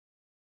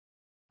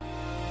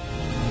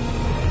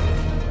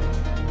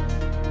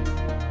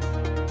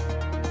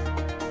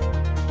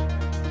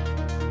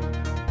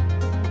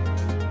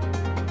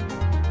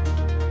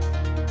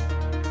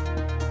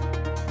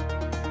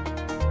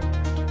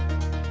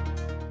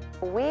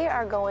We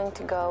are going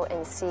to go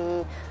and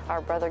see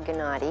our brother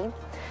Ganadi.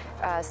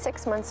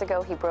 6 months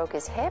ago he broke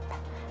his hip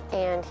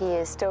and he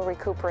is still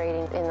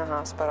recuperating in the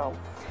hospital.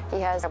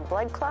 He has a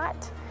blood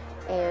clot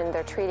and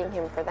they're treating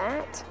him for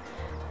that.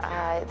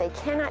 They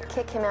cannot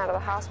kick him out of the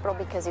hospital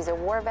because he's a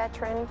war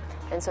veteran,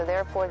 and so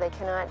therefore they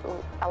cannot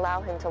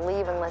allow him to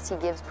leave unless he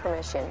gives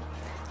permission.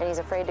 And he's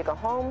afraid to go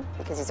home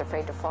because he's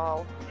afraid to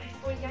fall.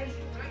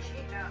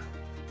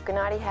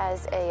 Ganadi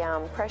has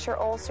a pressure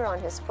ulcer on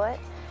his foot,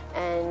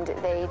 and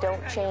they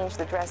don't change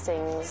the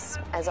dressings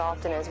as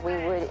often as we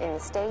would in the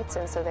States,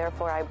 and so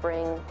therefore I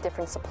bring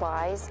different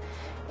supplies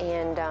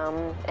and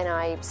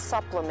I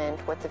supplement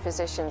what the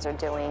physicians are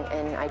doing,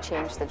 and I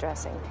change the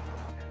dressing.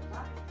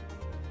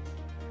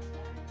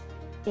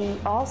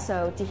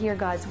 Also to hear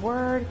God's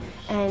word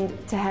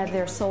and to have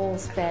their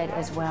souls fed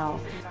as well.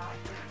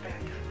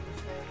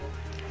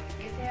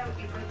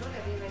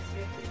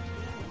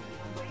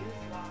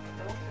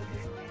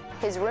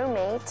 His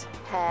roommate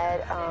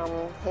had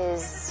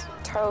his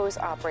toes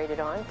operated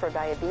on for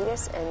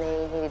diabetes, and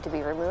they needed to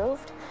be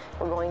removed.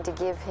 We're going to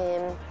give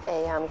him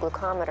a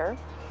glucometer.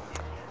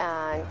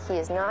 He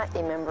is not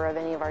a member of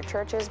any of our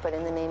churches, but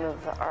in the name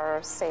of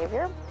our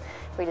Savior,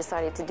 we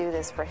decided to do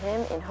this for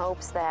him in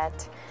hopes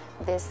that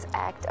this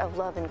act of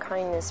love and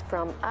kindness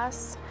from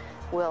us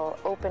will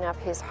open up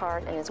his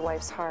heart and his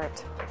wife's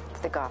heart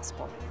to the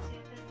gospel.